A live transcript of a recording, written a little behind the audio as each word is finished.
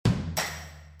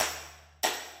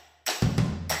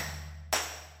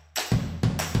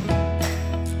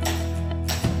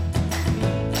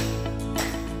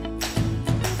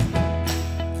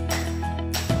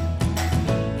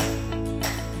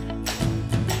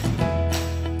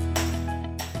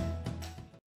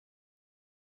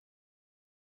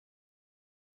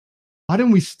why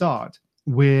don't we start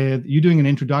with you doing an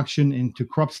introduction into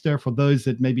Cropster for those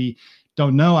that maybe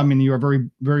don't know. I mean, you are very,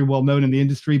 very well known in the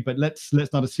industry, but let's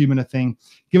not assume anything.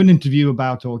 Give an interview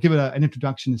about, or give it an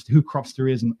introduction as to who Cropster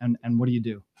is and what do you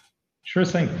do? Sure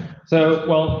thing. So,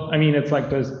 well, I mean, it's like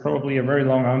there's probably a very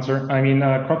long answer. I mean,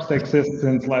 Cropster exists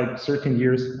since like 13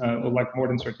 years, or like more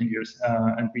than 13 years.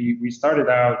 And we started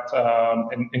out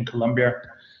in Colombia.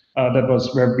 That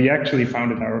was where we actually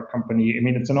founded our company. I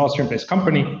mean, it's an Austrian-based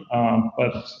company,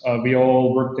 but we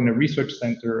all worked in a research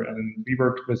center and we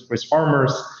worked with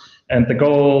farmers. And the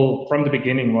goal from the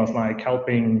beginning was like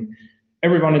helping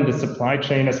everyone in the supply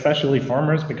chain, especially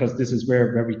farmers, because this is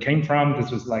where we came from.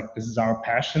 This is our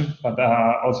passion, but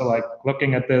also like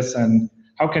looking at this and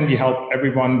how can we help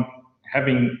everyone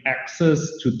having access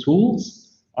to tools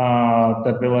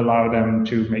that will allow them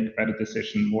to make better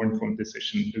decision, more informed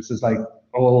decision. This is like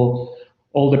all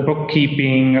the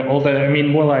bookkeeping,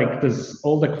 more like this,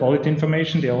 all the quality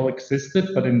information, they all existed,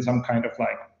 but in some kind of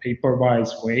like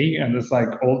paper-wise way. And it's like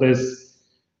all this,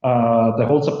 the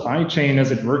whole supply chain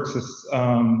as it works is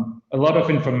a lot of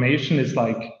information is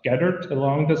like gathered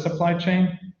along the supply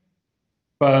chain,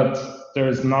 but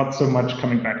there's not so much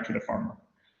coming back to the farmer.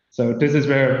 So this is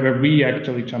where we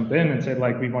actually jump in and say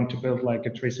like we want to build like a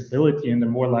traceability and a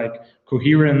more like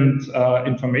coherent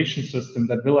information system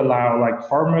that will allow like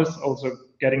farmers also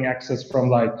getting access from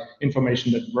like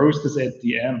information that roasters at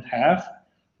the end have.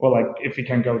 Or like if we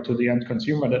can go to the end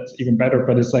consumer, that's even better.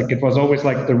 But it's like it was always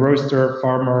like the roaster,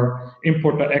 farmer,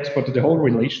 importer, exporter, the whole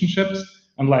relationships,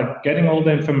 and like getting all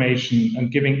the information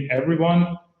and giving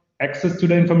everyone access to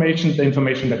the information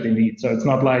that they need. So it's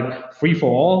not like free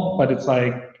for all, but it's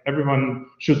like everyone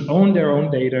should own their own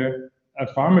data. A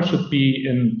farmer should be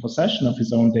in possession of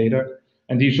his own data,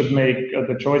 and he should make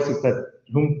the choices that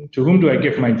to whom do I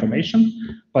give my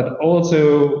information, but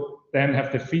also then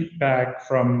have the feedback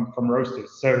from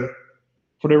roasters. So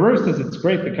for the roasters, it's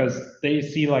great because they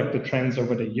see like the trends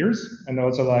over the years, and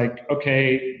also like,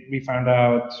 okay, we found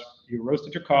out you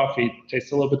roasted your coffee, it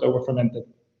tastes a little bit over fermented.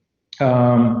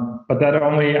 But that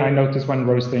only I noticed when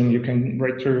roasting, you can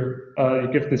you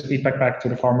give this feedback back to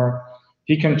the farmer.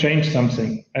 He can change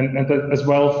something, and as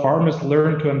well, farmers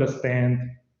learn to understand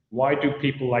why do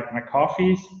people like my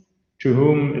coffees, to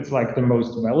whom it's like the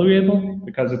most valuable,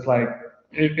 because it's like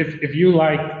if you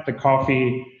like the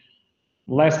coffee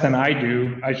less than I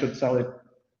do, I should sell it.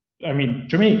 I mean,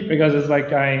 to me, because it's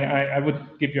like I would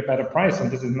give you a better price, and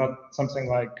this is not something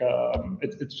like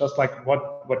it's just like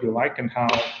what you like and how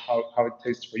it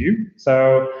tastes for you.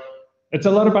 So it's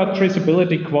a lot about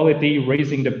traceability, quality,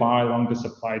 raising the bar along the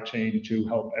supply chain to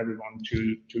help everyone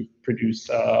to produce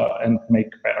and make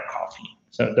better coffee.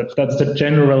 So that's the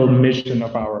general mission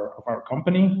of our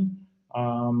company.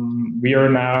 We are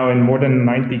now in more than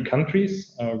 90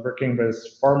 countries, working with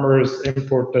farmers,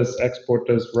 importers,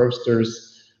 exporters, roasters.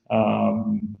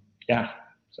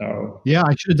 Yeah,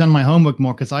 I should have done my homework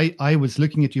more, because I was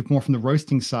looking at you more from the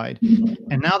roasting side.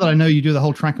 And now that I know you do the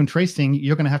whole track and tracing,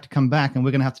 you're going to have to come back and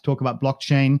we're going to have to talk about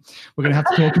blockchain. We're going to have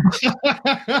to talk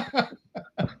about...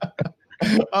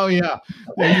 Oh, yeah.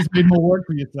 You just made more work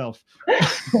for yourself.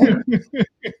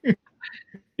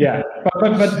 Yeah,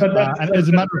 but as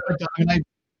a matter of fact,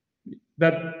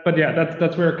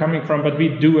 that's where we're coming from. But we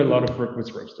do a lot of work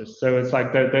with roasters, so it's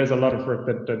like there's a lot of work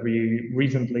that we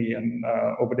recently and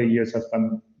over the years have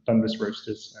done with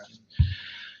roasters.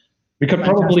 We could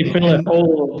probably fill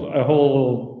a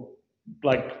whole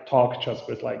like talk just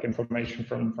with like information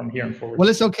from here and forward. Well,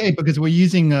 it's okay because we're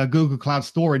using Google Cloud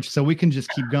Storage, so we can just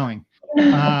keep going.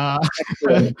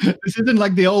 This isn't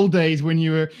like the old days when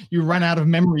you ran out of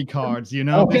memory cards, you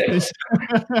know. Okay.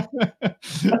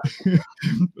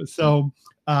 So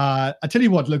I tell you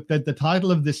what, look, the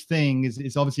title of this thing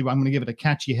is obviously, I'm going to give it a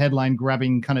catchy headline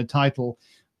grabbing kind of title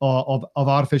of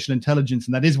artificial intelligence,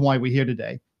 and that is why we're here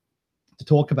today to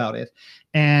talk about it.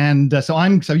 And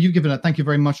so you've given thank you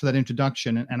very much for that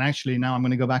introduction, and actually now I'm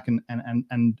going to go back and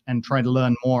try to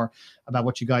learn more about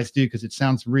what you guys do, because it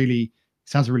sounds really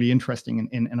interesting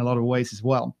in a lot of ways as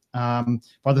well, for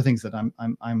other things that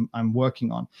I'm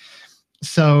working on.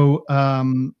 So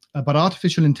about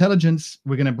artificial intelligence,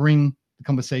 we're going to bring the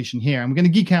conversation here, and we're going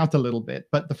to geek out a little bit,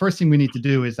 but the first thing we need to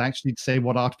do is actually say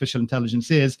what artificial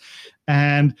intelligence is.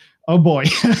 And oh boy,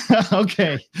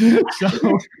 okay,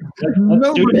 so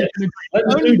nobody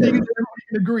can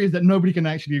agree is that nobody can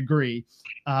actually agree,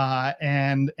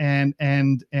 and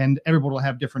everybody will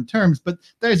have different terms, but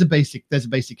there's a basic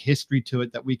history to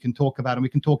it that we can talk about, and we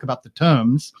can talk about the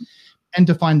terms and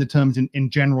define the terms in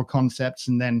general concepts,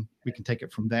 and then we can take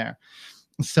it from there.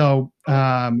 So,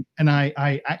 and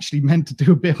I actually meant to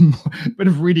do a bit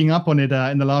of reading up on it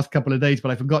in the last couple of days,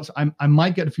 but I forgot. So I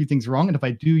might get a few things wrong, and if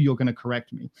I do, you're going to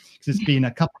correct me, because it's been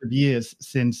a couple of years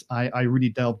since I really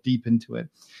delved deep into it.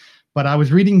 But I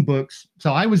was reading books.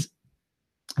 So I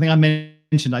think I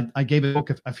mentioned I gave a book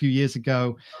a few years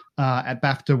ago at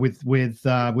BAFTA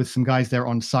with some guys there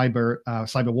on cyber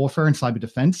warfare and cyber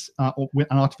defense and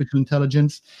artificial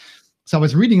intelligence. So I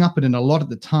was reading up on it a lot at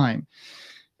the time.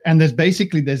 And there's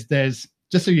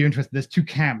just so you're interested, there's two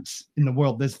camps in the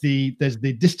world. There's the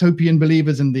dystopian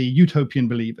believers and the utopian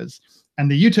believers. And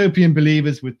the utopian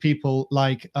believers with people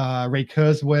like Ray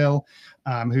Kurzweil,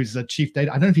 who's the chief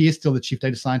data. I don't know if he is still the chief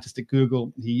data scientist at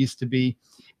Google. He used to be,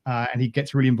 and he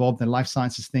gets really involved in life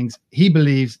sciences things. He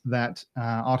believes that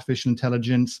artificial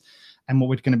intelligence and what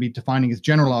we're going to be defining as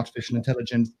general artificial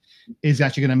intelligence is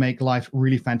actually going to make life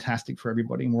really fantastic for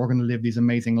everybody. And we're going to live these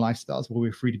amazing lifestyles where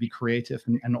we're free to be creative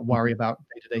and not worry about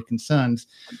day-to-day concerns.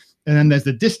 And then there's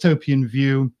the dystopian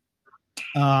view.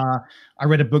 I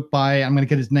read a book by, I'm going to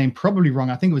get his name probably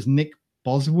wrong, I think it was Nick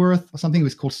Bosworth or something. It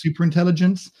was called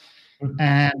Superintelligence.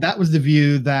 And that was the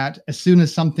view that as soon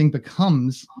as something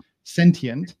becomes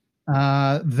sentient,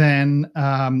 then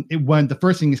it won't, the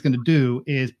first thing it's going to do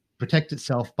is protect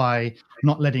itself by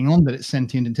not letting on that it's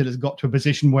sentient until it's got to a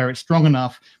position where it's strong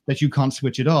enough that you can't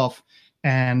switch it off,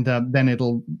 and then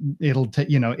it'll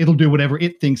do whatever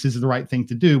it thinks is the right thing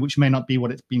to do, which may not be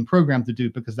what it's been programmed to do,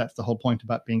 because that's the whole point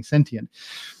about being sentient.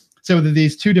 So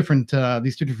these two different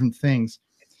things.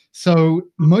 So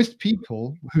most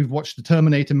people who've watched the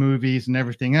Terminator movies and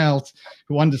everything else,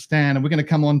 who understand, and we're going to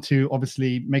come on to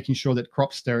obviously making sure that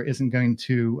Cropster isn't going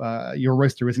to, your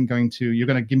roaster isn't going to, you're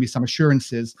going to give me some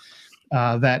assurances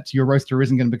that your roaster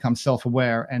isn't going to become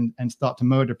self-aware and start to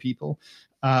murder people.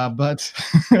 But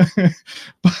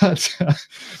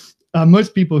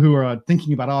most people who are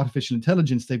thinking about artificial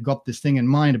intelligence, they've got this thing in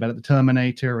mind about the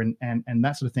Terminator and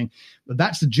that sort of thing. But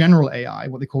that's the general AI,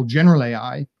 what they call general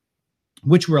AI,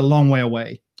 which we're a long way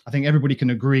away. I think everybody can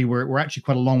agree we're actually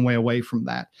quite a long way away from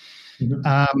that.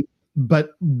 Mm-hmm.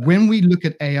 But when we look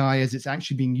at AI as it's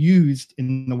actually being used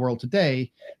in the world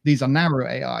today, these are narrow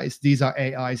AIs. These are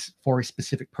AIs for a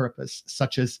specific purpose,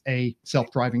 such as a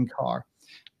self-driving car,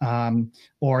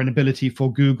 or an ability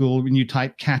for Google, when you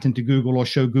type cat into Google or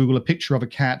show Google a picture of a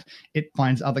cat, it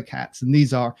finds other cats. And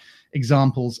these are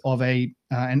examples of an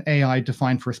AI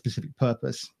defined for a specific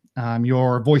purpose.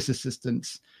 Your voice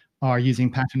assistants are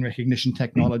using pattern recognition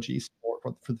technologies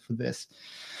for this.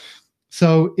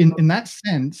 So in that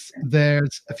sense,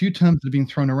 there's a few terms that have been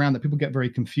thrown around that people get very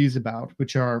confused about,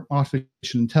 which are artificial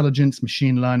intelligence,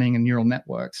 machine learning, and neural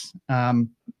networks. And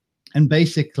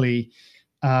basically,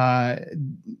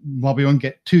 while we won't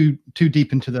get too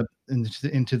deep into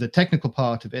the technical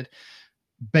part of it,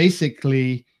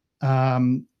 basically,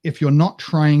 if you're not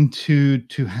trying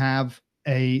to have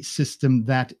a system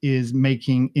that is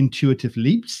making intuitive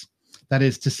leaps, that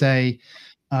is to say,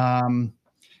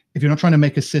 if you're not trying to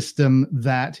make a system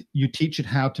that you teach it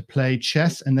how to play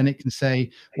chess and then it can say,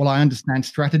 well, I understand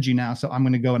strategy now, so I'm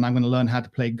going to go and I'm going to learn how to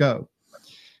play Go,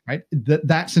 right?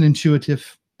 That's an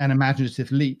intuitive and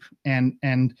imaginative leap. And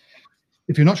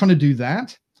if you're not trying to do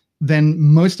that, then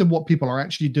most of what people are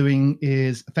actually doing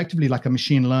is effectively like a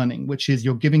machine learning, which is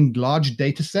you're giving large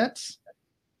data sets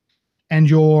and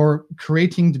you're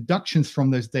creating deductions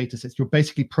from those data sets. You're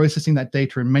basically processing that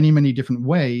data in many, many different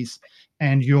ways,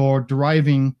 and you're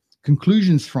deriving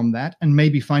conclusions from that and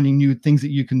maybe finding new things that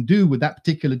you can do with that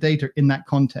particular data in that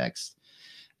context.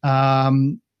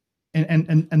 And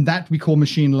that we call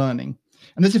machine learning.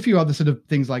 And there's a few other sort of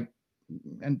things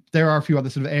and there are a few other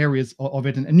sort of areas of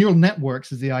it. And neural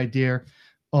networks is the idea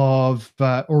of,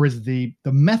 or is the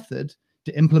method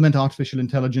to implement artificial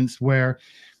intelligence where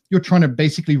you're trying to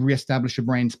basically reestablish a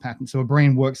brain's pattern. So a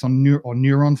brain works on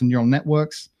neurons and neural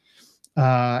networks.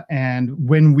 And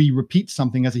when we repeat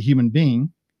something as a human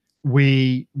being,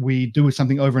 we do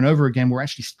something over and over again, we're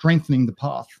actually strengthening the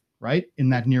path, right, in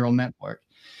that neural network.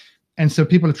 And so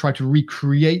people have tried to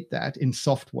recreate that in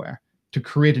software to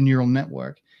create a neural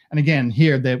network. And again,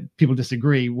 here people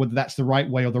disagree whether that's the right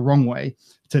way or the wrong way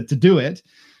to do it.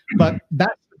 But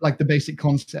that's like the basic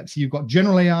concept. So you've got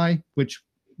general AI, which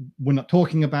we're not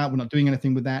talking about. We're not doing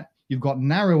anything with that. You've got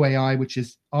narrow AI, which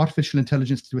is artificial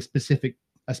intelligence to do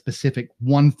a specific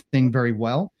one thing very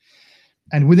well.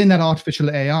 And within that artificial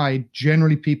AI,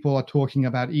 generally people are talking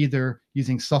about either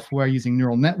using software, using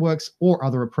neural networks or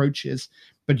other approaches,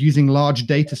 but using large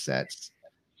data sets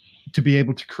to be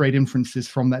able to create inferences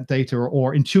from that data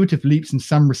or intuitive leaps in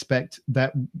some respect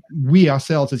that we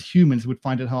ourselves as humans would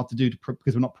find it hard to do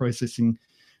because we're not processing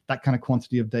that kind of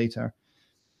quantity of data.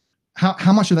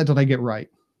 How much of that did I get right?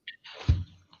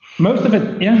 Most of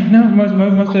it, yeah, no, most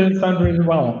of it sounds really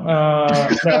well. No,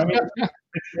 I mean,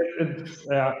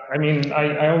 I mean,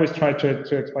 I always try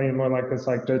to explain it more like this.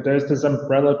 Like, there's this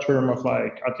umbrella term of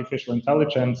like artificial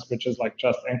intelligence, which is like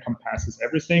just encompasses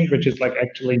everything. Which is like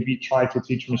actually we try to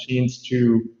teach machines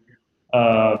to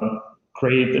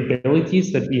create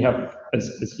abilities that we have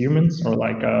as humans, or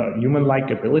like human-like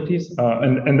abilities.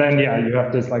 And then yeah, you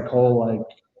have this like whole like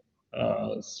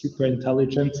super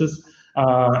intelligences.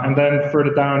 And then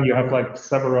further down, you have like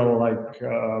several like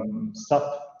sub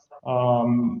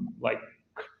like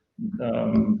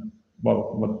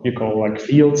well, what you call like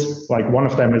fields. Like one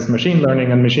of them is machine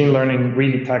learning, and machine learning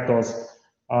really tackles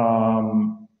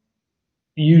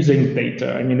using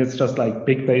data. I mean, it's just like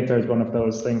big data is one of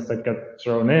those things that get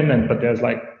thrown in, but there's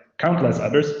like countless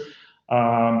others.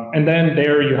 And then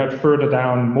there you have further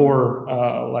down more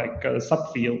like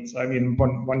subfields. I mean,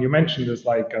 one you mentioned is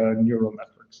like neural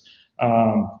networks.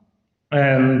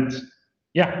 And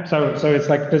yeah, so it's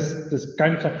like this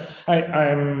kind of stuff.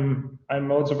 I'm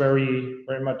also very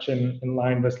much in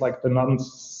line with like the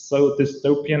so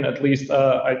dystopian. At least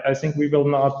I think we will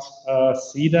not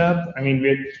see that. I mean,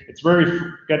 it's very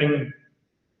getting.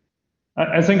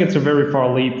 I think it's a very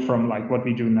far leap from like what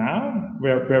we do now,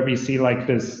 where we see like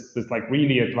this like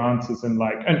really advances in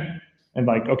like and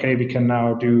like, okay, we can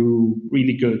now do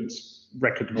really good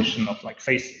recognition of like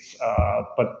faces.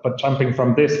 But jumping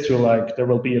from this to like there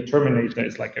will be a Terminator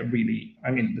is like a really,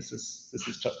 I mean, this is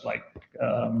just like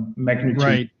magnitude.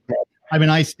 Right. I mean,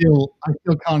 I still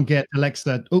can't get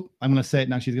Alexa. Oh, I'm going to say it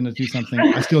now. She's going to do something.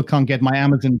 I still can't get my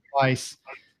Amazon price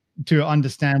to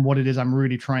understand what it is I'm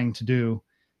really trying to do.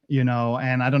 You know,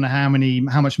 and I don't know how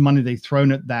much money they've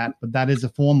thrown at that, but that is a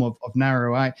form of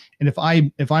narrow eye. And if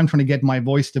I'm trying to get my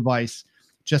voice device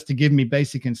just to give me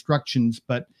basic instructions,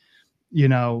 but you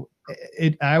know,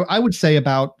 I would say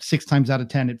about 6 times out of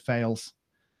 10 it fails.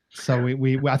 So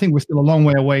I think we're still a long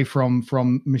way away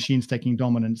from machines taking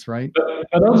dominance, right?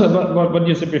 But also what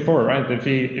you said before, right?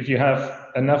 If you have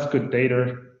enough good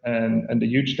data and a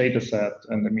huge data set,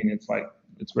 and I mean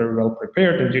it's very well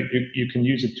prepared, and you can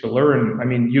use it to learn. I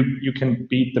mean, you can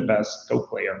beat the best Go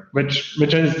player, which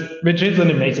is an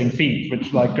amazing feat.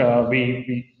 Which like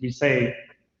we say,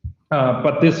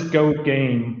 but this Go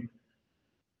game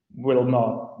will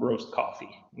not roast coffee,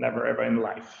 never ever in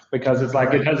life, because it's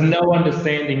like it has no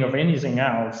understanding of anything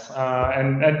else,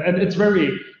 and it's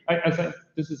very. I think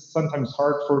this is sometimes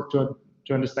hard to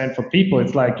understand for people.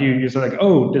 It's like you say like,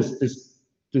 oh,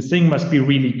 this thing must be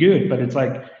really good, but it's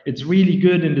like it's really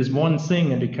good in this one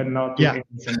thing, and it cannot do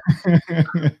anything.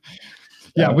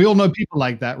 Yeah, we all know people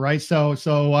like that, right? So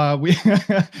we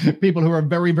people who are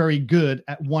very, very good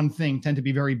at one thing tend to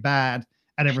be very bad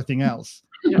at everything else.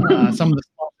 Some of the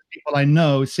people I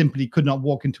know simply could not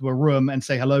walk into a room and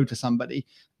say hello to somebody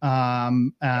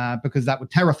because that would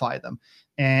terrify them,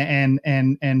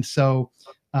 and so.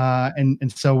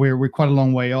 And so we're quite a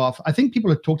long way off. I think people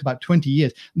have talked about 20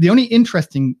 years. The only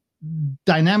interesting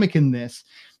dynamic in this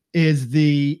is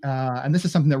and this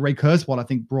is something that Ray Kurzweil, I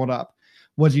think, brought up,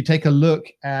 was you take a look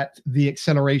at the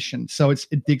acceleration. So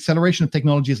the acceleration of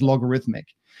technology is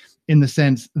logarithmic in the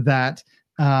sense that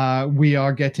we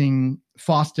are getting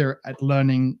faster at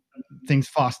learning things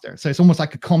faster. So it's almost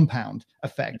like a compound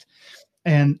effect.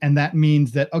 And that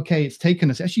means that, okay, it's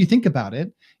taken us, actually, you think about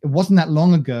it, it wasn't that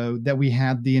long ago that we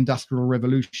had the Industrial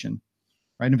Revolution,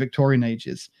 right, in Victorian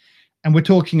ages. And we're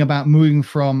talking about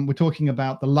we're talking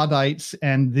about the Luddites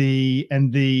and the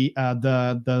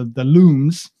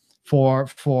looms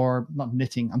for not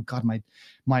knitting. Oh God, my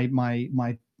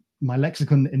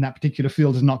lexicon in that particular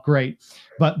field is not great,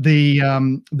 but the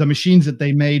machines that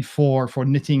they made for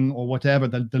knitting or whatever,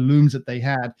 the looms that they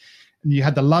had. And you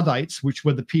had the Luddites, which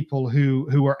were the people who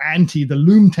were anti the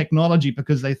loom technology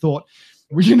because they thought,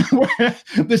 well, you know,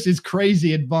 this is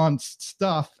crazy advanced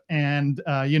stuff, and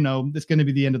you know, it's going to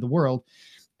be the end of the world.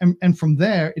 And from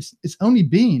there, it's only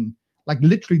been like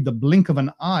literally the blink of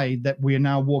an eye that we are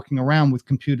now walking around with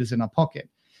computers in our pocket.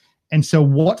 And so,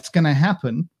 what's going to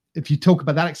happen if you talk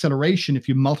about that acceleration? If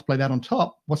you multiply that on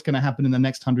top, what's going to happen in the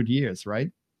next 100 years,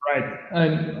 right?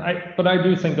 Right, but I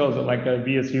do think also like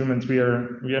we as humans we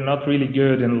are not really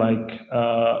good in like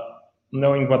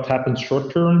knowing what happens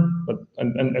short term, but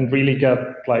and really get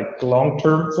like long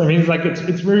term. So I mean, it's like it's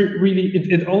very really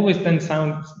it always then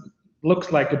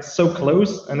looks like it's so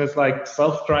close, and it's like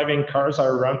self-driving cars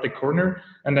are around the corner,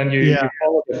 and then you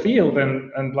follow the field,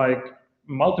 and like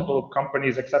multiple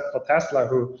companies except for Tesla,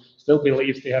 who still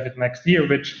believes they have it next year,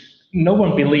 which no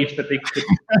one believes that they could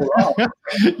pull off.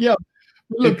 Yeah.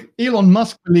 Look, Elon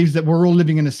Musk believes that we're all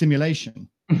living in a simulation.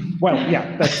 Well,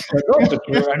 yeah, that's also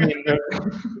true. I mean,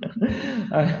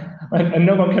 and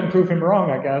no one can prove him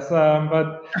wrong, I guess.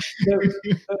 But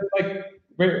like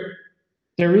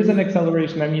there is an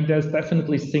acceleration. I mean, there's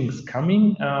definitely things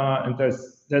coming, and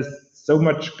there's so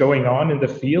much going on in the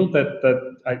field that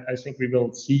I think we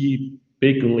will see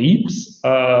big leaps.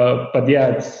 But yeah,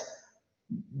 it's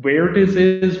where this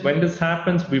is, when this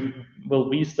happens, will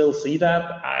we still see that?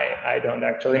 I don't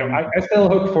actually know. I still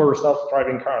hope for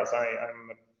self-driving cars.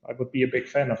 I would be a big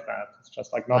fan of that. It's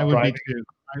just like not driving.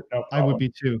 I would be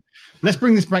too. Let's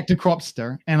bring this back to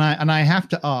Cropster, and I have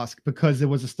to ask, because there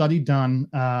was a study done.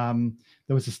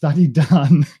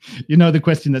 You know the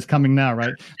question that's coming now,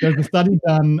 right? There was a study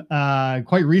done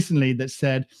quite recently that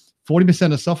said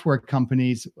 40% of software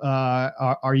companies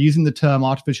are using the term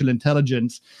artificial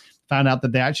intelligence. Found out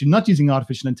that they're actually not using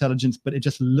artificial intelligence, but it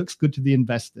just looks good to the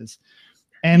investors.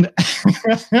 And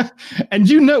and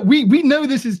we know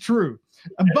this is true,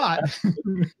 but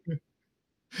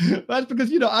that's because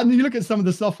you look at some of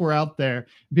the software out there,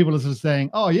 people are sort of saying,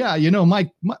 oh yeah,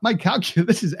 my calculator,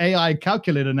 this is AI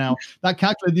calculator now. That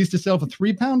calculator used to sell for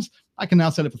 £3, I can now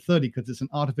sell it for 30 because it's an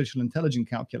artificial intelligence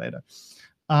calculator.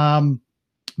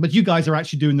 But you guys are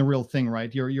actually doing the real thing,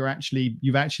 right?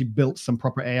 You've actually built some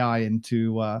proper AI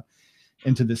into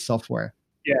this software.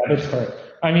 Yeah, that's correct.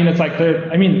 I mean, it's like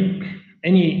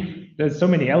there's so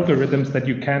many algorithms that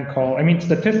you can't call. I mean,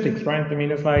 statistics, right? I mean,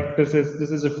 it's like this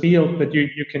is a field that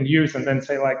you can use and then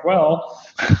say like, well,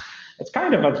 it's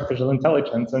kind of artificial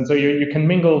intelligence, and so you can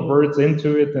mingle words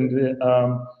into it. And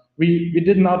we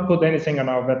did not put anything on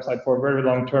our website for a very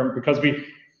long term because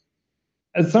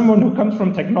as someone who comes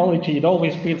from technology, it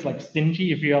always feels like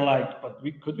stingy if you're like, but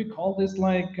could we call this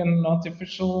like an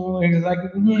artificial? It's like,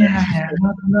 yeah,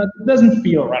 it doesn't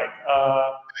feel right.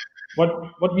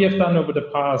 What we have done over the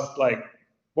past like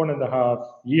 1.5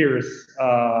 years,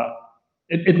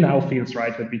 it now feels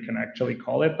right that we can actually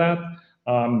call it that.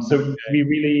 So we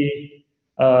really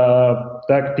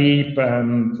dug deep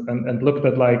and looked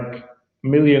at like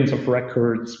millions of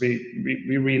records.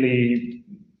 We really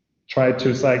tried to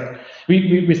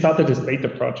we started this data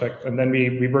project, and then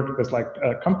we worked with like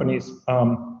companies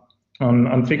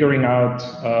on figuring out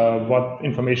what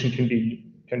information can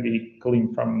be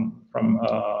gleaned from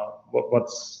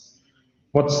what's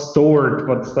stored,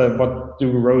 what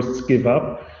do roasts give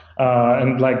up,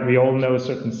 and like we all know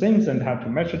certain things and how to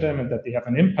measure them and that they have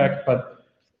an impact. But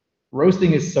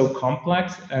roasting is so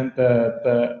complex, and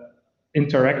the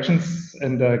interactions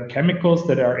and the chemicals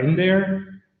that are in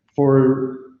there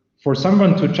for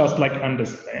someone to just like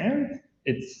understand,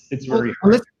 it's very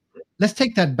hard. Let's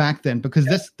take that back then, because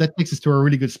that takes us to a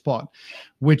really good spot,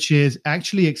 which is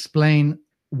actually explain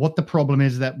what the problem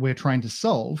is that we're trying to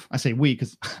solve. I say we,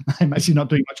 because I'm actually not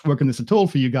doing much work on this at all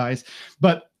for you guys.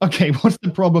 But okay, what's the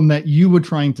problem that you were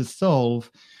trying to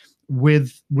solve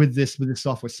with this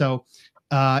software? So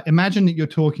imagine that you're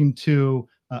talking to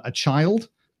a child,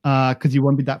 because you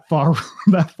won't be that far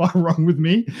wrong with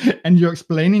me, and you're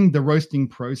explaining the roasting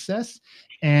process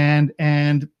and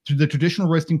to the traditional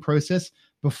roasting process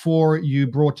before you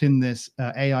brought in this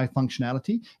AI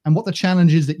functionality, and what the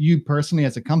challenges that you personally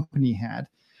as a company had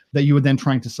that you were then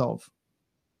trying to solve.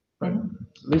 Right.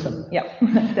 Lisa. Yeah,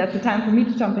 that's the time for me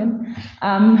to jump in.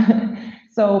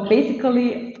 So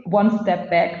basically, one step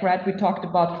back, right? We talked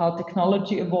about how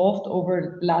technology evolved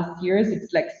over the last years.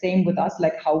 It's like same with us,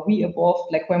 like how we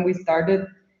evolved. Like when we started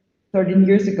 13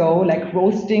 years ago, like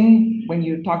roasting, when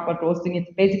you talk about roasting, it's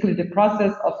basically the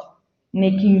process of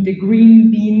making the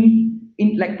green bean,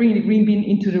 bringing the green bean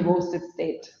into the roasted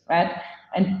state, right?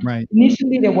 And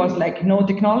initially there was like no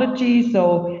technology.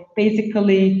 So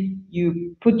basically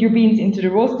you put your beans into the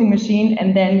roasting machine,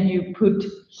 and then you put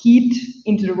heat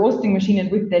into the roasting machine. And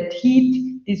with that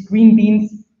heat, these green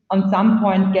beans on some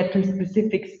point get to a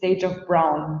specific stage of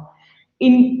brown.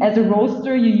 As a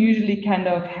roaster, you usually kind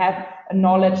of have a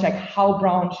knowledge like how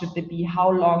brown should they be, how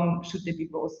long should they be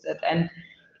roasted. And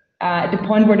at the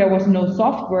point where there was no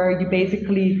software, you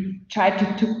basically tried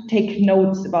to take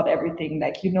notes about everything.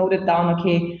 Like you noted down,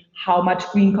 okay, how much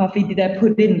green coffee did I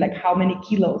put in? Like how many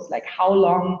kilos? Like how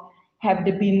long have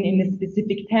they been in a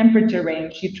specific temperature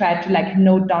range? You tried to like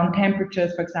note down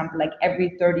temperatures, for example, like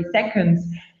every 30 seconds.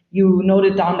 You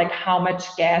noted down like how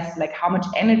much gas, like how much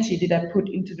energy did I put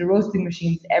into the roasting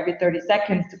machines every 30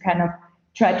 seconds to kind of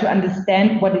try to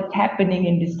understand what is happening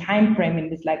in this time frame, in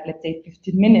this, like, let's say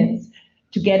 15 minutes,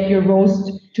 to get your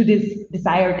roast to this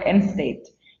desired end state.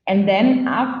 And then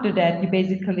after that, you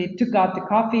basically took out the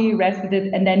coffee, rested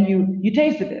it, and then you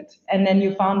tasted it. And then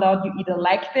you found out you either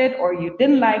liked it or you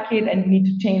didn't like it and you need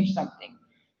to change something.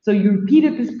 So you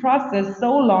repeated this process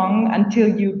so long until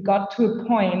you got to a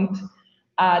point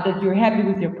that you're happy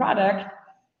with your product.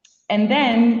 And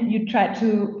then you try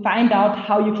to find out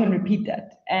how you can repeat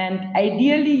that. And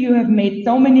ideally, you have made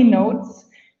so many notes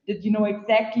that you know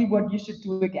exactly what you should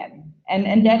do again.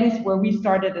 And that is where we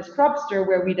started as Cropster,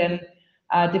 where we then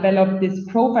developed this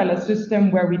profiler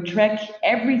system where we track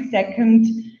every second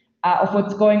of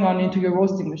what's going on into your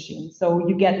roasting machine. So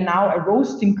you get now a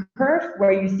roasting curve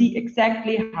where you see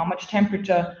exactly how much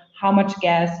temperature, how much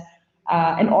gas,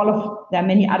 and there are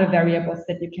many other variables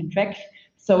that you can track,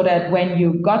 so that when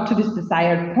you got to this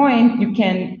desired point, you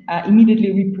can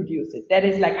immediately reproduce it. That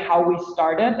is like how we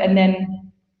started. And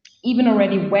then even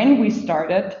already when we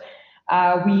started,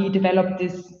 we developed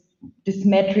this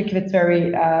metric that's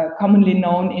very commonly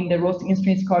known in the roasting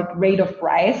industry. It's called rate of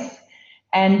rise.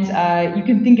 And you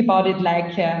can think about it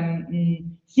like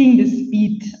seeing the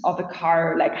speed of a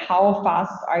car, like how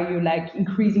fast are you like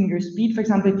increasing your speed? For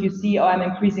example, if you see, oh, I'm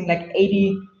increasing like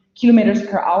 80 kilometers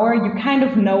per hour, you kind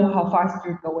of know how fast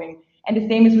you're going. And the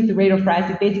same is with the rate of rise.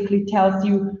 It basically tells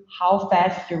you how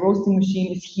fast your roasting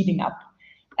machine is heating up.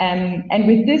 And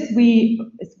with this,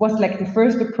 it was like the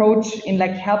first approach in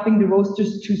like helping the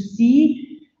roasters to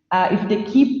see if they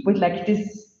keep with like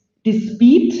this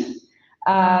speed,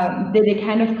 that they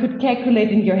kind of could calculate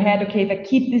in your head, okay, if I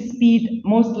keep this speed,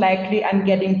 most likely I'm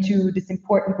getting to this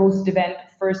important roast event,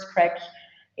 first crack,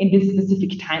 in this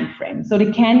specific time frame. So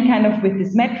they can kind of, with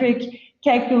this metric,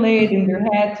 calculate in their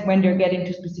heads when they're getting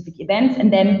to specific events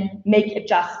and then make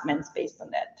adjustments based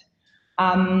on that.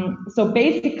 So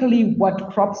basically what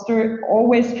Cropster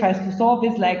always tries to solve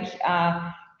is like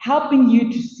helping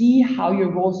you to see how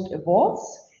your roast evolves,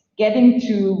 getting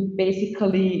to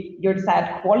basically your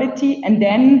desired quality, and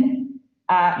then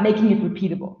making it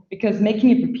repeatable. Because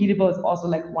making it repeatable is also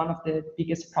like one of the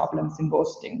biggest problems in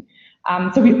roasting.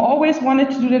 So we always wanted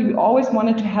to do that. We always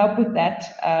wanted to help with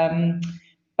that.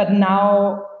 But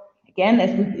now, again,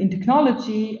 as in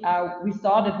technology, we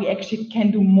saw that we actually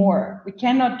can do more. We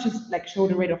cannot just like show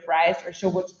the rate of rise or show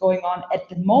what's going on at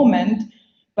the moment,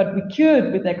 but we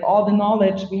could, with like all the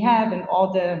knowledge we have and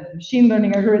all the machine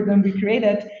learning algorithm we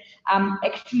created,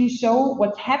 actually show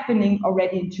what's happening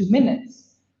already in 2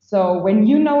 minutes. So when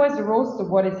you know as a roaster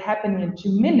what is happening in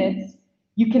 2 minutes,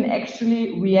 you can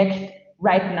actually react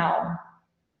right now.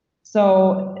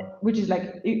 So, which is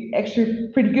like actually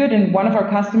pretty good. And one of our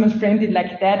customers framed it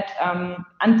like that.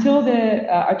 Until the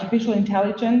artificial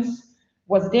intelligence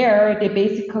was there, they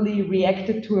basically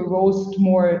reacted to a roast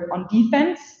more on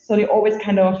defense. So they always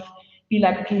kind of be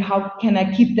like, okay, how can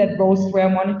I keep that roast where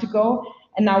I want it to go?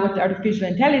 And now with the artificial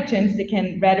intelligence, they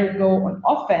can rather go on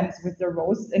offense with the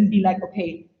roast and be like,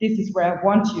 okay, this is where I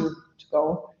want you to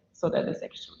go. So that is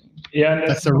actually, yeah,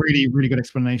 that's a really, really good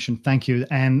explanation. Thank you.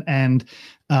 And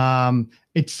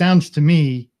it sounds to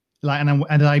me like,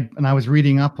 and I was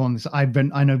reading up on this. I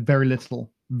know very little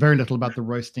about the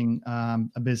roasting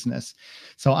business.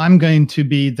 So I'm going to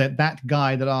be that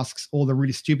guy that asks all the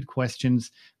really stupid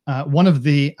questions.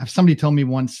 Somebody told me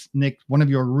once, Nick, one of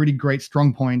your really great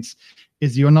strong points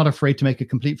is you're not afraid to make a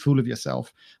complete fool of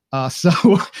yourself.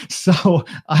 So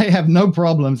I have no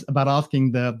problems about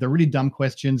asking the really dumb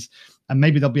questions, and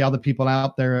maybe there'll be other people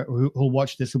out there who'll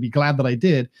watch this who'll be glad that I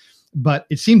did. But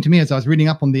it seemed to me as I was reading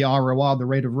up on the ROR, the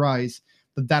rate of rise,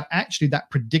 that actually that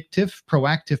predictive,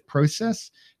 proactive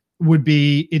process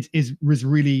was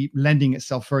really lending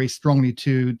itself very strongly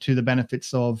to the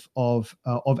benefits of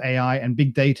AI and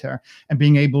big data and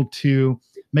being able to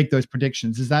make those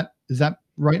predictions. Is that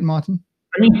right, Martin?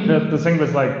 I mean, the thing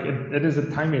was like it is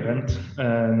a time event,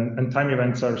 and time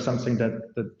events are something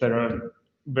that are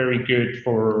very good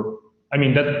for. I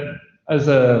mean, that as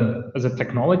a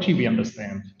technology we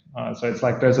understand. So it's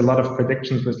like there's a lot of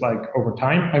predictions with like over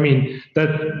time. I mean,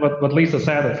 that what Lisa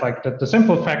said, it's like the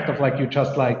simple fact of like you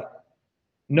just like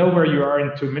know where you are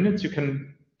in 2 minutes. You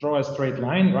can draw a straight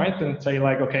line, right, and say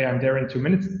like, okay, I'm there in 2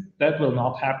 minutes. That will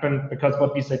not happen because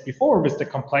what we said before was the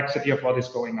complexity of what is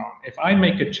going on. If I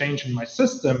make a change in my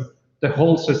system, the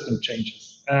whole system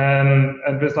changes, and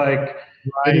it's like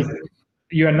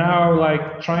you are now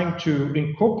like trying to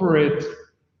incorporate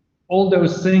all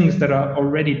those things that are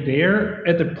already there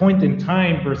at a point in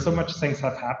time where so much things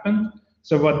have happened.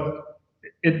 So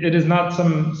it is not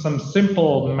some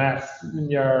simple math in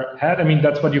your head. I mean,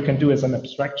 that's what you can do as an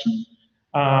abstraction.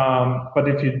 But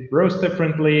if you roast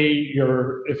differently,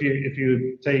 if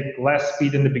you take less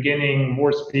speed in the beginning,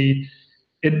 more speed,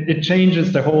 it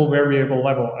changes the whole variable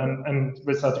level. And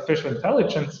with artificial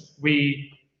intelligence,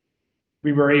 we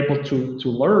were able to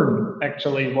learn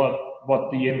actually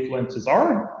what the influences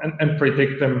are and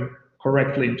predict them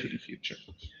correctly into the future.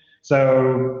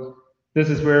 So this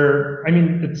is where, I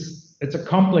mean, it's a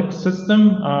complex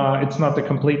system. It's not a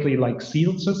completely like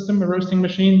sealed system, a roasting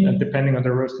machine, and depending on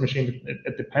the roast machine,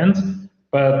 it depends.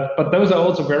 But those are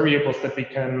also variables that we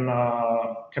can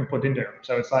put in there.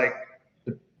 So it's like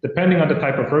depending on the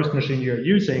type of roast machine you're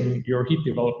using, your heat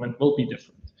development will be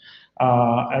different,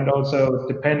 and also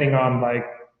depending on like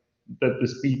the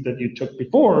speed that you took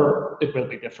before, it will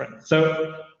be different.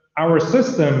 So our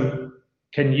system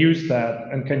can use that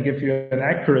and can give you an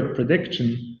accurate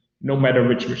prediction no matter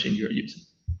which machine you're using.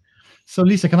 So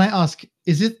Lisa, can I ask,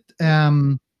 is it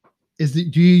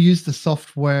do you use the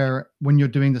software when you're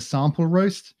doing the sample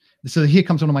roast? So here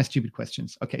comes one of my stupid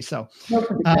questions. Okay, so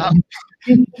my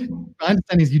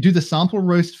understanding is you do the sample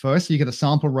roast first, so you get a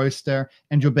sample roaster,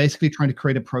 and you're basically trying to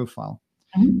create a profile.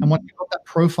 And once you've got that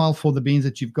profile for the beans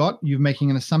that you've got, you're making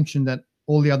an assumption that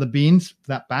all the other beans,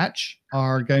 that batch,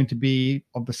 are going to be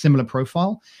of a similar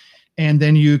profile. And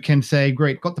then you can say,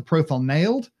 great, got the profile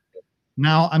nailed.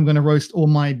 Now I'm going to roast all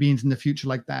my beans in the future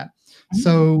like that.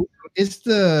 So is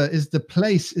the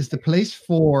place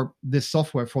for this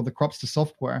software, for the Cropster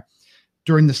software,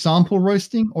 during the sample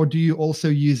roasting, or do you also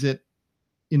use it,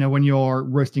 when you're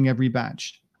roasting every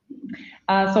batch?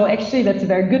 So actually, that's a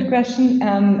very good question.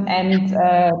 And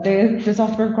the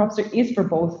software Cropster is for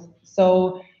both.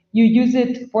 So you use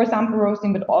it for sample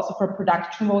roasting, but also for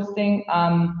production roasting.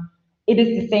 It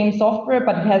is the same software,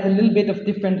 but it has a little bit of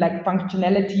different like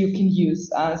functionality you can use.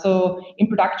 So in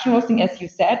production roasting, as you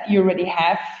said, you already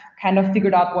have kind of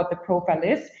figured out what the profile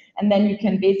is, and then you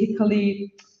can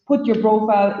basically put your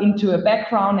profile into a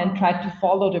background and try to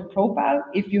follow the profile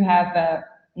if you have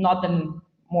not a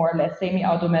more or less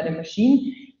semi-automated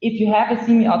machine. If you have a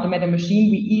semi-automated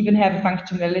machine, we even have a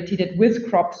functionality that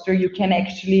with Cropster you can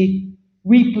actually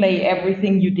replay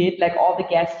everything you did, like all the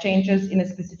gas changes in a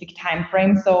specific time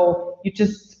frame. So you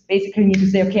just basically need to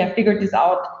say, okay, I figured this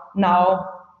out. Now,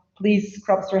 please,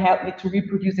 Cropster, help me to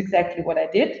reproduce exactly what I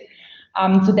did.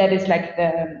 So that is like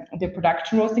the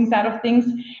production roasting side of things.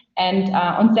 And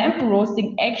on sample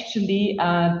roasting, actually,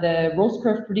 the roast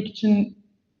curve prediction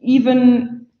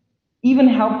even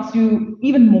helps you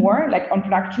even more. Like on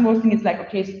production roasting, it's like,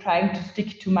 okay, it's trying to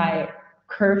stick to my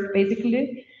curve,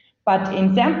 basically. But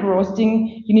in sample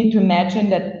roasting, you need to imagine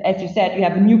that, as you said, you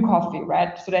have a new coffee,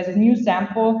 right? So there's a new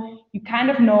sample. You kind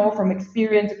of know from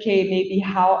experience, okay, maybe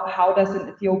how does an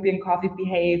Ethiopian coffee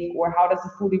behave, or how does a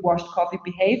fully washed coffee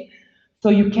behave? So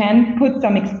you can put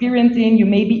some experience in. You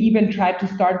maybe even try to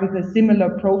start with a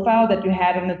similar profile that you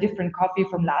had on a different coffee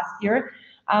from last year.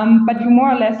 But you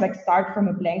more or less like start from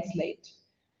a blank slate.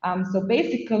 So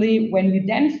basically, when you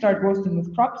then start roasting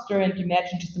with Cropster and you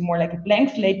imagine just more like a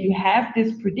blank slate, you have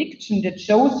this prediction that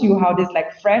shows you how this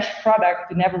like fresh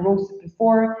product you never roasted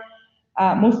before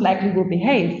most likely will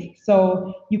behave.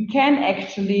 So you can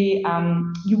actually,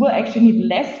 you will actually need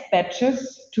less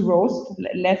batches to roast,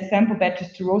 less sample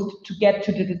batches to roast to get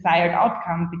to the desired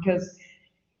outcome. Because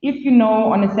if you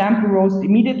know on a sample roast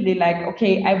immediately, like,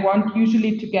 okay, I want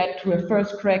usually to get to a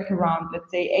first crack around, let's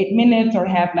say 8 minutes, or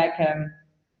have like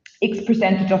X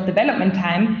percentage of development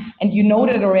time, and you know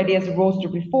that already as a roaster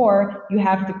before, you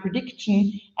have the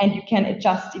prediction and you can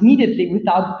adjust immediately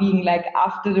without being like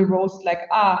after the roast, like,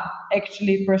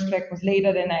 actually first crack was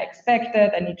later than I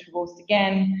expected, I need to roast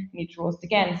again,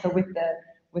 So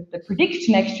with the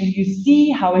prediction, actually, you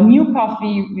see how a new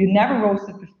coffee you never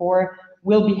roasted before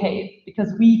will behave,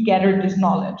 because we gathered this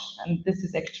knowledge, and this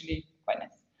is actually quite nice.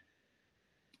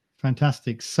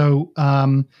 Fantastic. So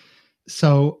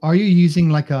are you using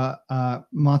like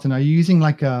Martin, are you using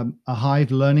like a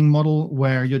Hive learning model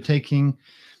where you're taking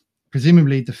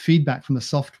presumably the feedback from the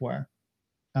software?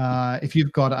 If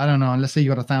you've got, I don't know, let's say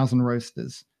you've got 1,000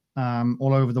 roasters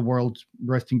all over the world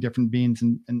roasting different beans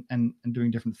and doing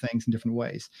different things in different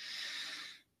ways.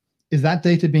 Is that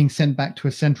data being sent back to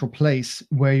a central place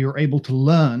where you're able to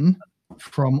learn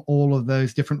from all of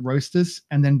those different roasters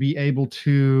and then be able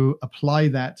to apply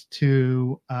that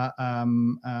to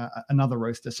another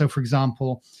roaster? So, for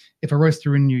example, if a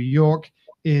roaster in New York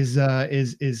is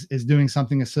doing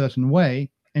something a certain way,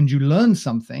 and you learn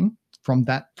something from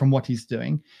what he's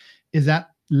doing, is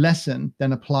that lesson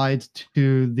then applied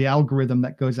to the algorithm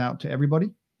that goes out to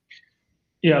everybody?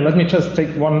 Yeah, let me just take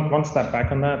one step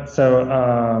back on that.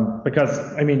 So, because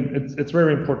I mean, it's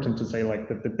very important to say like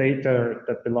that the data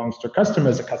that belongs to a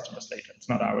customer is a customer's data. It's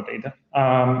not our data.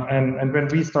 And when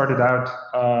we started out,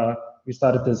 we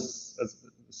started this, as I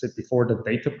said before, the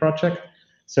data project.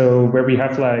 So where we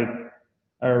have like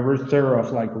a roster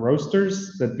of like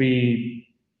roasters that we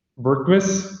work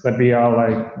with, that we are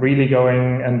like really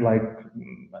going and like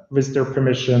with their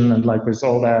permission and like with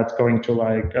all that going to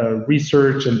like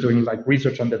research and doing like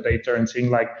research on the data and seeing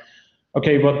like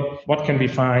okay, what can we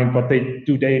find? What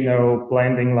do they know?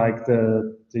 Blending like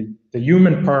the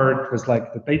human part with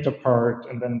like the data part,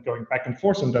 and then going back and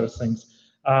forth on those things.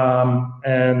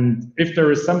 And if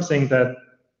there is something that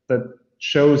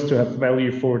shows to have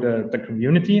value for the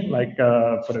community, like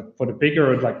for the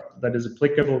bigger, like that is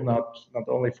applicable not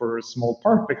only for a small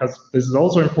part, because this is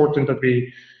also important that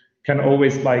we can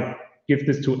always like give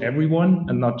this to everyone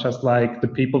and not just like the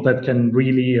people that can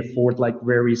really afford like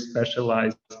very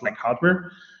specialized like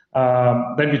hardware.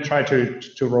 Then we try to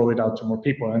roll it out to more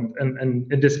people. And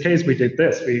in this case, we did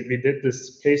this. We did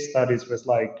this case studies with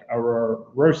like our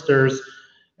roasters,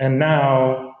 and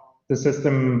now the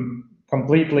system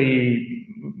completely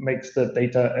makes the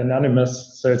data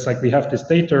anonymous. So it's like we have this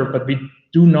data, but we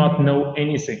do not know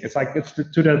anything. It's like it's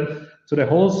to the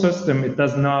whole system. It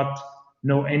does not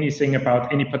know anything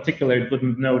about any particular. It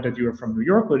wouldn't know that you are from New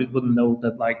York, or it wouldn't know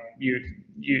that like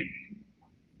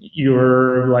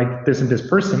you're like this and this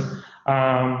person.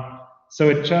 So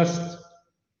it just,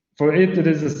 for it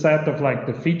is a set of like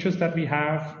the features that we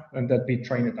have and that we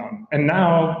train it on. And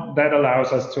now that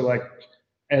allows us to like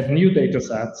add new data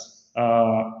sets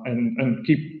and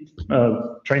keep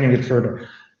training it further.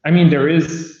 I mean, there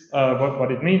is,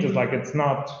 what it means is like, it's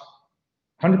not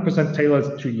 100%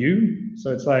 tailored to you.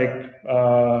 So it's like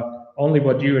only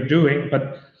what you are doing.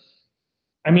 But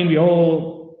I mean, we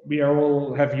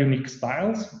all have unique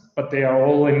styles, but they are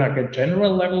all in like a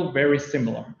general level very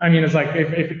similar. I mean, it's like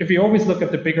if you always look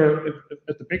at the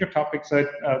bigger topics, like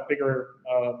at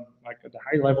the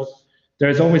high level,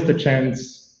 there's always the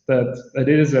chance that it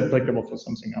is applicable for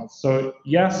something else. So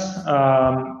yes,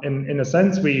 in a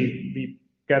sense, we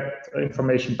get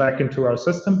information back into our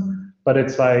system, but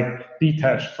it's like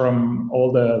detached from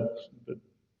all the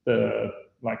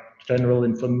like general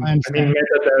information. I mean,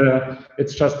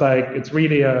 it's just like, it's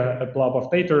really a blob of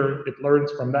data. It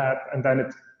learns from that, and then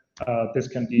it's this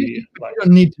can be like, you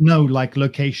don't need to know like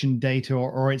location data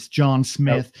or it's John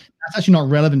Smith. Nope. That's actually not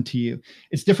relevant to you.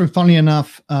 It's different. Funnily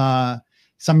enough,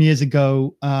 some years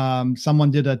ago,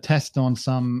 someone did a test on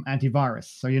some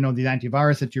antivirus. So, you know, the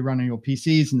antivirus that you run on your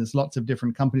PCs, and there's lots of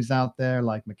different companies out there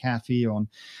like McAfee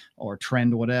or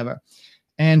Trend or whatever.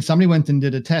 And somebody went and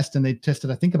did a test, and they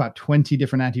tested, I think, about 20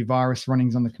 different antivirus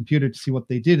runnings on the computer to see what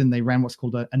they did. And they ran what's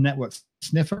called a network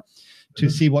sniffer to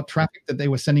see what traffic that they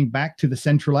were sending back to the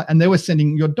central, and they were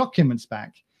sending your documents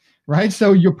back, right?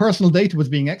 So your personal data was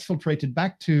being exfiltrated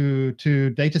back to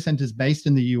data centers based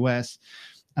in the US,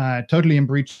 totally in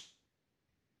breach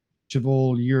of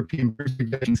all European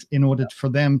regulations in order for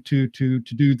them to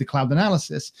do the cloud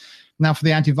analysis. Now, for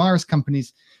the antivirus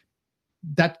companies,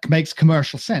 that makes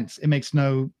commercial sense. It makes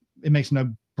no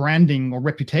branding or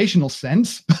reputational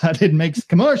sense, but it makes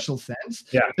commercial sense.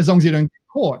 Yeah. As long as you don't get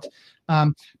caught.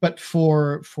 But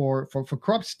for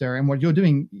Cropster and what you're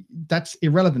doing, that's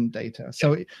irrelevant data.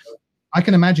 So I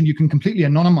can imagine you can completely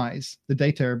anonymize the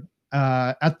data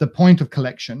at the point of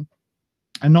collection,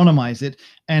 anonymize it,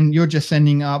 and you're just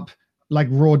sending up like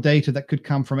raw data that could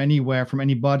come from anywhere, from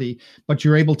anybody, but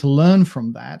you're able to learn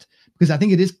from that, because I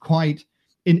think it is quite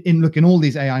in all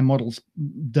these AI models,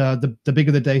 the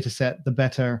bigger the data set, the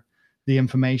better the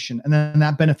information, and then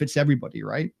that benefits everybody,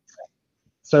 right?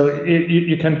 So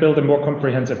you can build a more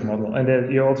comprehensive model, and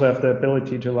then you also have the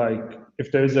ability to, like,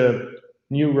 if there's a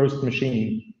new roast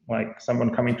machine, like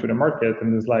someone coming to the market,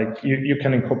 and it's like you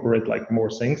can incorporate like more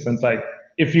things. And it's like,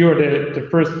 if you're the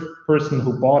first person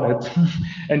who bought it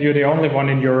and you're the only one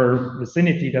in your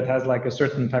vicinity that has like a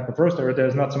certain type of roaster,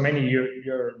 there's not so many,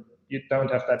 you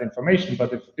don't have that information.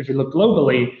 But if you look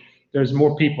globally, there's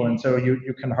more people, and so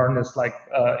you can harness like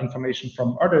information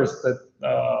from others that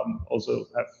also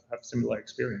have similar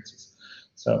experiences.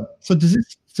 So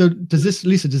does this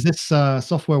Lisa, does this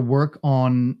software work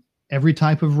on every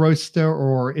type of roaster,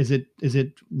 or is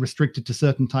it restricted to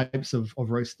certain types of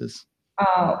roasters?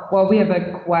 Well, we have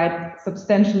a quite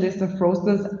substantial list of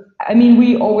roasters. I mean,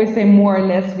 we always say more or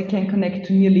less we can connect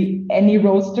to nearly any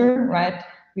roaster, right?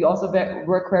 We also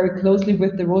work very closely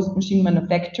with the roast machine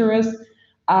manufacturers.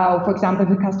 For example,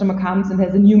 if a customer comes and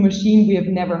has a new machine we have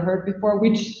never heard before,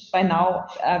 which by now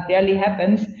barely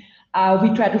happens,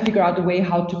 we try to figure out a way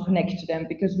how to connect to them,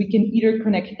 because we can either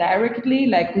connect directly,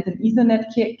 like with an Ethernet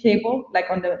cable, like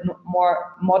on the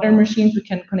more modern machines, we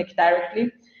can connect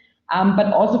directly.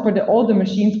 But also for the older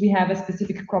machines, we have a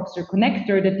specific Cropster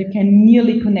connector that you can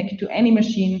nearly connect to any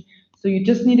machine. So you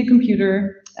just need a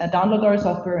computer, download our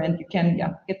software, and you can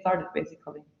get started,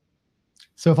 basically.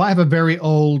 So if I have a very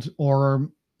old or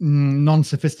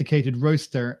non-sophisticated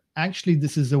roaster, actually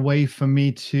this is a way for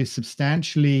me to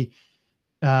substantially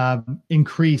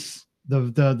increase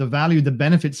the value, the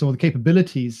benefits, or the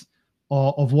capabilities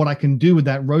of what I can do with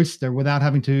that roaster without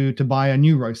having to buy a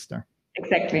new roaster.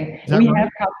 Exactly. We right?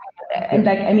 And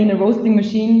like, I mean, a roasting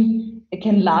machine, it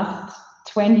can last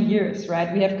 20 years,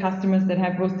 right? We have customers that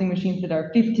have roasting machines that are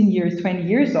 15 years, 20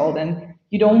 years old, and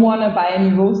you don't want to buy a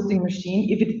new roasting machine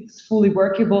if it's fully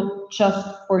workable just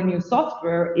for new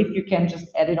software, if you can just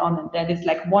add it on. And that is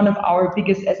like one of our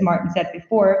biggest, as Martin said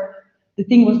before, the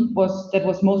thing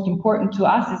was most important to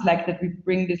us is like that we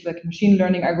bring this like machine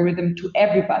learning algorithm to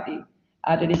everybody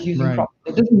that is using right. Crops.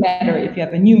 It doesn't matter if you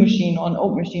have a new machine or an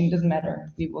old machine, it doesn't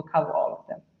matter. We will cover all of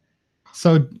them.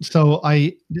 So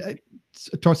I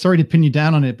sorry to pin you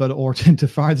down on it, but or to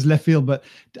fire this left field, but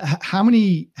how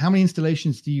many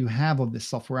installations do you have of this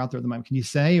software out there at the moment? Can you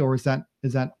say, or is that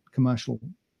commercial,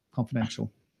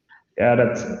 confidential? Yeah,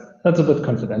 that's a bit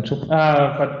confidential,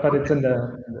 but it's in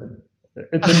the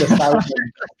thousands.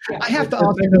 I have to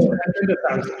ask.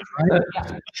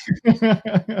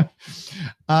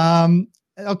 Right?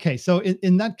 Okay, so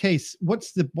in that case,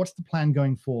 what's the plan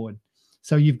going forward?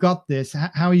 So you've got this.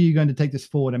 How are you going to take this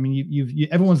forward? I mean, you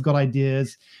everyone's got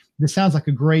ideas. This sounds like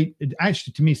it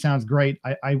actually to me sounds great.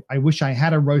 I wish I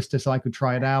had a roaster so I could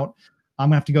try it out. I'm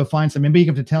gonna have to go find some. Maybe you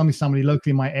have to tell me somebody locally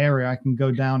in my area. I can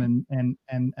go down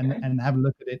and have a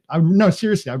look at it. No,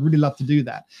 seriously, I'd really love to do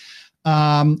that.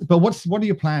 But what are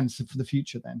your plans for the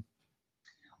future then?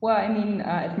 Well, I mean,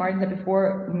 as Martin said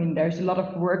before, I mean, there's a lot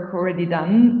of work already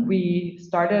done. We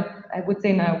started, I would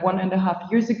say now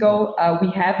 1.5 years ago. We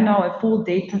have now a full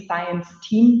data science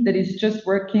team that is just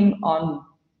working on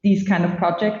these kind of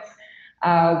projects,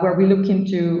 where we look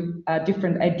into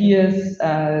different ideas,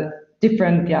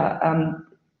 different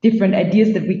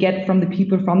ideas that we get from the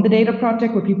people from the data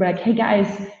project, where people are like, hey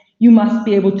guys, you must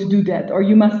be able to do that, or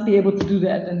you must be able to do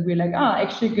that. And we're like,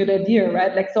 actually a good idea,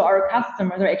 right? Like, so our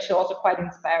customers are actually also quite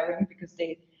inspiring because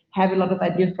they have a lot of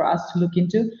ideas for us to look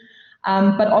into.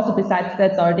 But also besides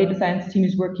that, our data science team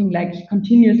is working like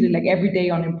continuously, like every day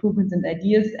on improvements and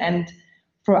ideas. And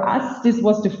for us, this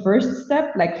was the first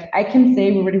step. Like I can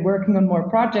say we're already working on more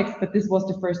projects, but this was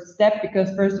the first step because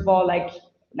first of all, like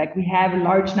we have a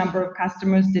large number of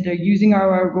customers that are using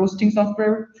our roasting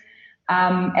software.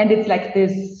 And it's like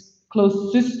this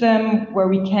closed system where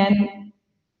we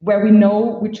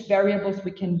know which variables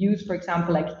we can use, for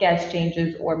example, like gas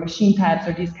changes or machine types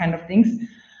or these kind of things.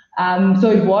 So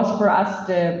it was for us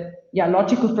the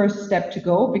logical first step to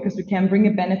go because we can bring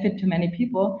a benefit to many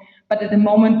people. But at the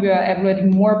moment we are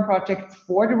evaluating more projects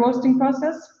for the roasting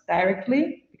process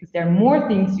directly because there are more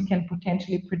things you can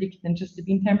potentially predict than just the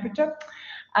bean temperature.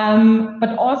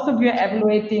 But also we are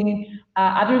evaluating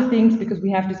other things because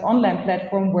we have this online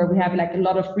platform where we have like a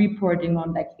lot of reporting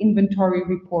on like inventory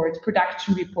reports,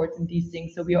 production reports, and these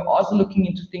things. So we are also looking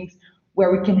into things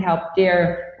where we can help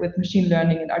there with machine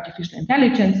learning and artificial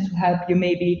intelligence to help you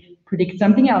maybe predict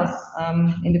something else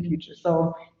in the future.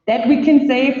 So that we can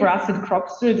say for us at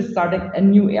Cropster, it started a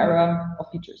new era of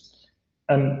features.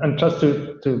 And just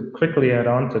to quickly add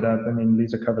on to that, I mean,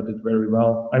 Lisa covered it very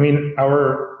well. I mean,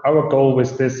 our goal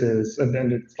with this is, and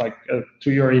then it's like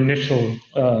to your initial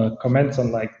comments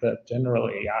on like the general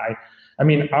AI. I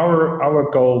mean, our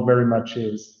goal very much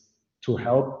is to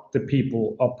help the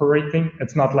people operating.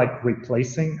 It's not like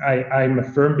replacing. I'm a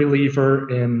firm believer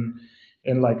in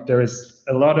like there is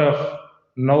a lot of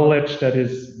knowledge that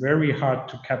is very hard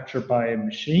to capture by a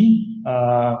machine,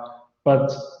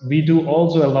 but we do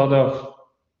also a lot of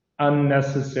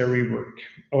unnecessary work,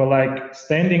 or like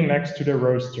standing next to the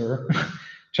roaster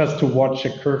just to watch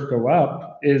a curve go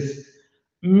up is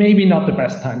maybe not the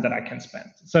best time that I can spend.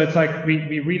 So it's like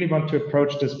we really want to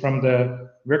approach this from the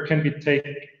where can we take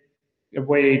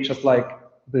away just like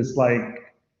this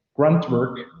like grunt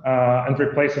work and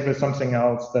replace it with something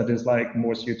else that is like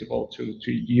more suitable to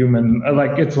human,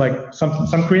 like it's like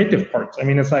some creative parts. I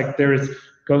mean, it's like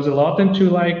goes a lot into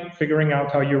like figuring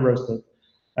out how you roast it,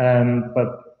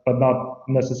 but not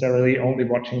necessarily only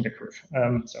watching the curve.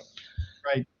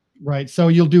 Right. So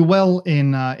you'll do well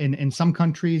in some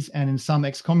countries and in some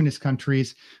ex-communist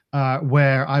countries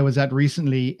where I was at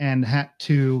recently and had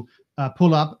to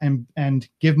pull up and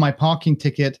give my parking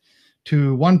ticket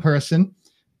to one person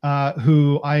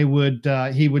who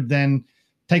he would then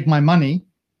take my money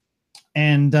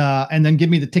and then give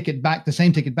me the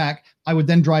same ticket back. I would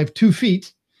then drive 2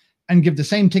 feet and give the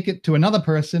same ticket to another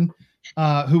person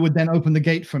who would then open the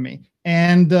gate for me.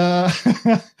 And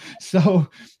so,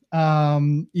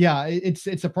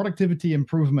 it's a productivity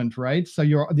improvement, right? So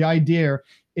the idea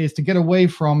is to get away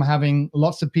from having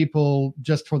lots of people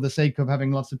just for the sake of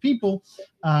having lots of people.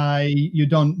 You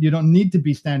don't need to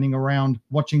be standing around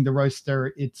watching the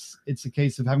roaster. It's a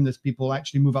case of having those people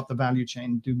actually move up the value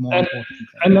chain, do more important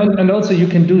things. And also you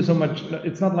can do so much.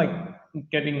 It's not like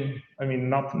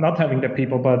not having the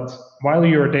people, but while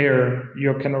you're there,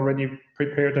 you can already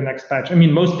prepare the next batch. I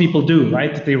mean, most people do,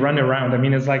 right? They run around. I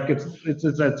mean, it's like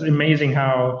it's amazing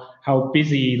how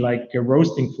busy like a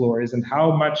roasting floor is and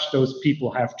how much those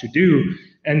people have to do.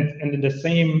 And in the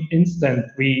same instant,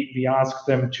 we ask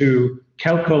them to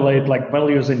calculate like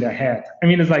values in their head. I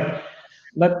mean, it's like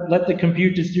let the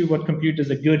computers do what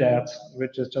computers are good at,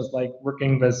 which is just like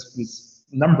working with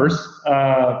numbers.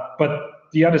 But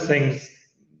the other things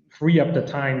free up the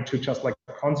time to just like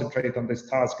concentrate on this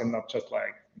task and not just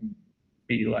like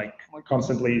be like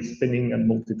constantly spinning and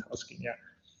multitasking. Yeah.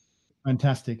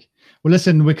 Fantastic. Well,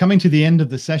 listen, we're coming to the end of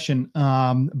the session,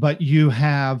 but you've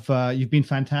been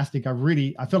fantastic. I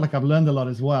feel like I've learned a lot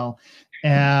as well.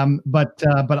 But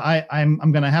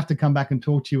I'm going to have to come back and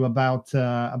talk to you about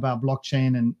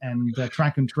blockchain and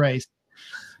track and trace,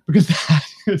 because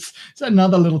it's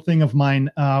another little thing of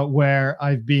mine where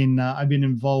I've been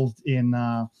involved in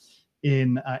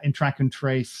track and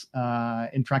trace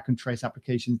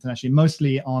applications internationally,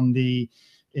 mostly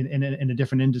in a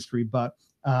different industry, but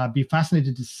be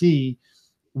fascinated to see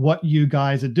what you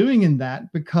guys are doing in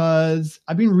that, because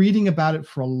I've been reading about it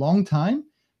for a long time,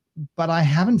 but I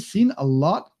haven't seen a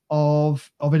lot of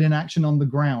it in action on the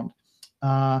ground,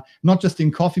 not just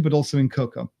in coffee, but also in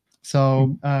cocoa.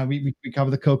 So we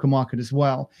cover the cocoa market as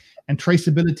well. And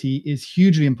traceability is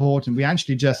hugely important. We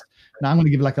actually now I'm going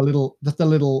to give like a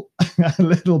little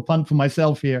punt for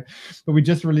myself here, but we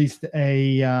just released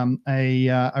a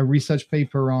research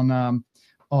paper on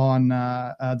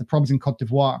the problems in Côte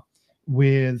d'Ivoire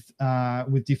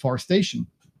with deforestation.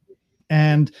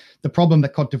 And the problem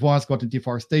that Côte d'Ivoire's got in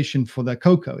deforestation for the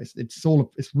cocoa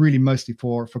it's really mostly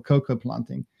for cocoa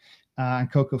planting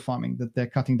and cocoa farming, that they're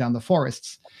cutting down the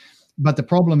forests. But the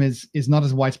problem is not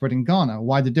as widespread in Ghana.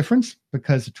 Why the difference?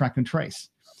 Because of track and trace.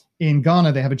 In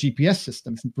Ghana, they have a GPS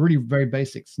system. It's really very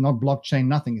basic. It's not blockchain,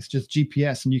 nothing. It's just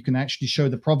GPS, and you can actually show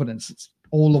the provenance. It's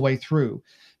all the way through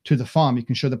to the farm. You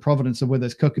can show the provenance of where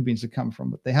those cocoa beans have come from,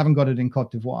 but they haven't got it in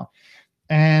Côte d'Ivoire.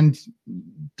 And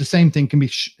the same thing can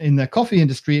be in the coffee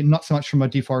industry, not so much from a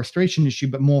deforestation issue,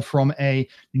 but more from a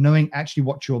knowing actually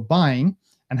what you're buying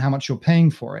and how much you're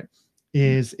paying for it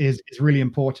is really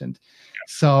important.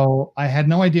 So I had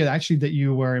no idea actually that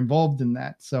you were involved in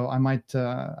that. So I might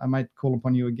call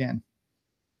upon you again.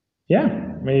 Yeah,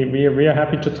 we are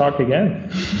happy to talk again.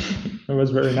 It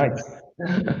was very nice.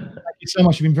 Thank you so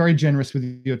much. You've been very generous with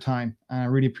your time. I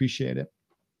really appreciate it.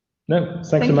 No,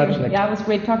 thanks so much, Nick. Yeah, it was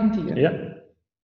great talking to you. Yeah.